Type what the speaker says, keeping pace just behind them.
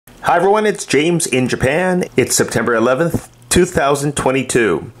Hi everyone, it's James in Japan. It's September 11th,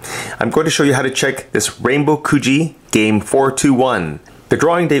 2022. I'm going to show you how to check this Rainbow Kuji game 421. The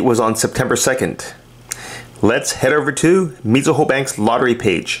drawing date was on September 2nd. Let's head over to Mizuho Bank's lottery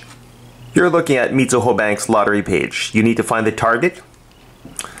page. You're looking at Mizuho Bank's lottery page. You need to find the target,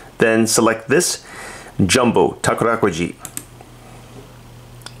 then select this Jumbo Takarakuji.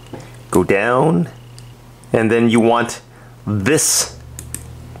 Go down, and then you want this.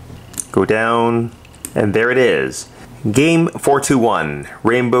 Go down, and there it is. Game 421,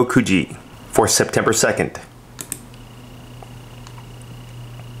 Rainbow Kuji, for September 2nd.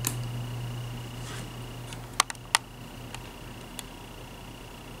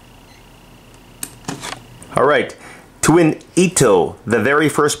 Alright, to win Ito, the very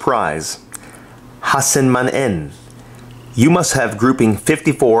first prize, 8000万円, you must have grouping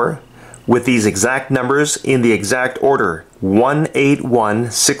 54 with these exact numbers in the exact order,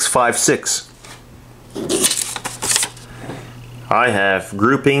 181656. I have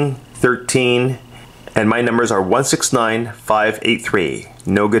grouping 13 and my numbers are 169583.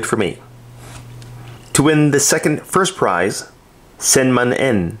 No good for me. To win the first prize, 1000万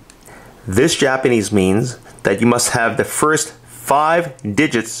円, this Japanese means that you must have the first 5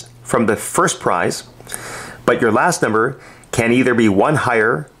 digits from the first prize, but your last number can either be one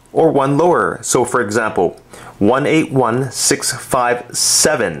higher or one lower. So for example,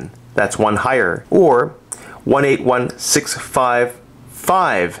 181657, that's one higher, or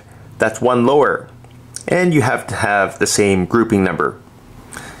 181655, that's one lower. And you have to have the same grouping number.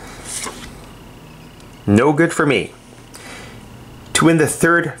 No good for me. To win the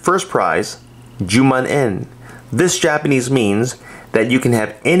first prize, 10万円, this Japanese means that you can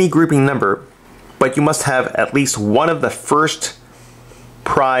have any grouping number, but you must have at least one of the first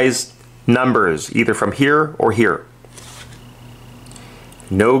prize numbers, either from here or here.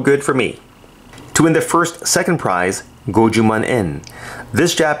 No good for me. To win the second prize, 50万円,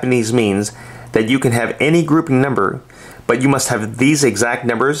 this Japanese means that you can have any grouping number, but you must have these exact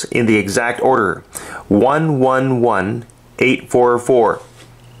numbers in the exact order, 111844.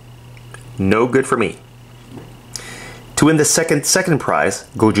 No good for me. To win the second prize,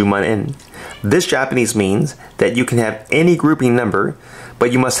 50万円, this Japanese means that you can have any grouping number,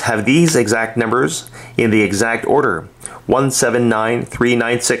 but you must have these exact numbers in the exact order,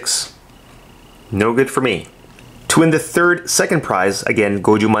 179396. No good for me. To win the second prize, again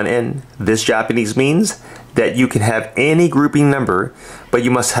 50万円, this Japanese means that you can have any grouping number, but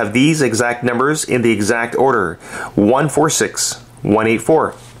you must have these exact numbers in the exact order,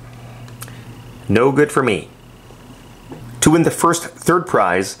 146184. No good for me. To win the third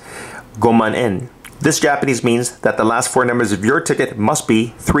prize, 5万円, this Japanese means that the last 4 numbers of your ticket must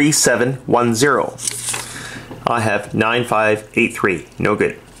be 3710. I have 9583. No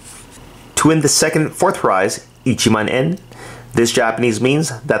good. To win the fourth prize, 1万円, this Japanese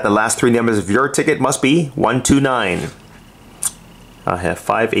means that the last 3 numbers of your ticket must be 129. I have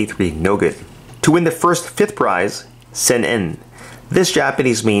 583. No good. To win the fifth prize, 1000円, this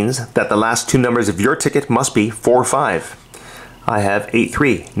Japanese means that the last 2 numbers of your ticket must be 45. I have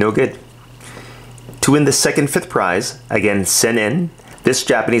 83. No good. To win the fifth prize, again 1000円, this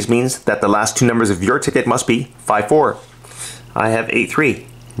Japanese means that the last 2 numbers of your ticket must be 54. I have 83.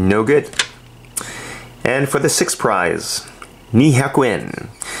 No good. And for the sixth prize, 200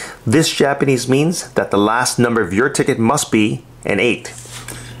円, this Japanese means that the last number of your ticket must be an 8.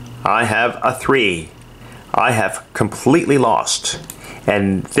 I have a 3. I have completely lost.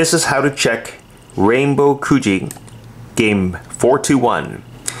 And this is how to check Rainbow Kuji game 421.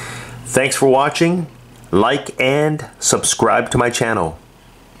 Thanks for watching. Like and subscribe to my channel.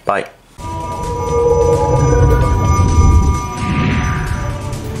 Bye.